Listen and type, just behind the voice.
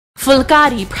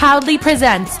Fulkari proudly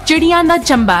presents Chirhian Da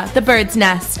Chamba, The Bird's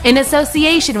Nest, in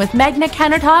association with Magna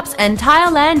Countertops and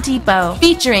Tileland Depot,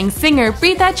 featuring singer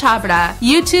Preeta Chhabra,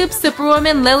 YouTube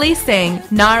superwoman Lily Singh,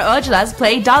 Nar Ojla's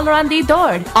play Dalarandi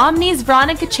Dord, Omni's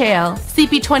Veronica Chael,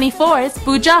 CP24's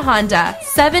Pooja Honda,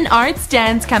 7 Arts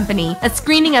Dance Company, a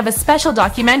screening of a special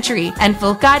documentary, and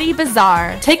Fulkari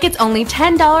Bazaar. Tickets only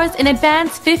 $10 in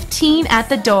advance, $15 at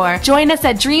the door. Join us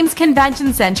at Dreams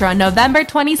Convention Center on November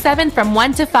 27th from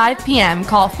 1 to 5 p.m.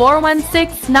 Call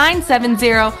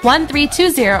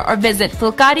 416-970-1320 or visit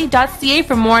fulkari.ca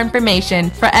for more information.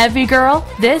 For every girl,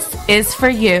 this is for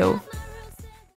you.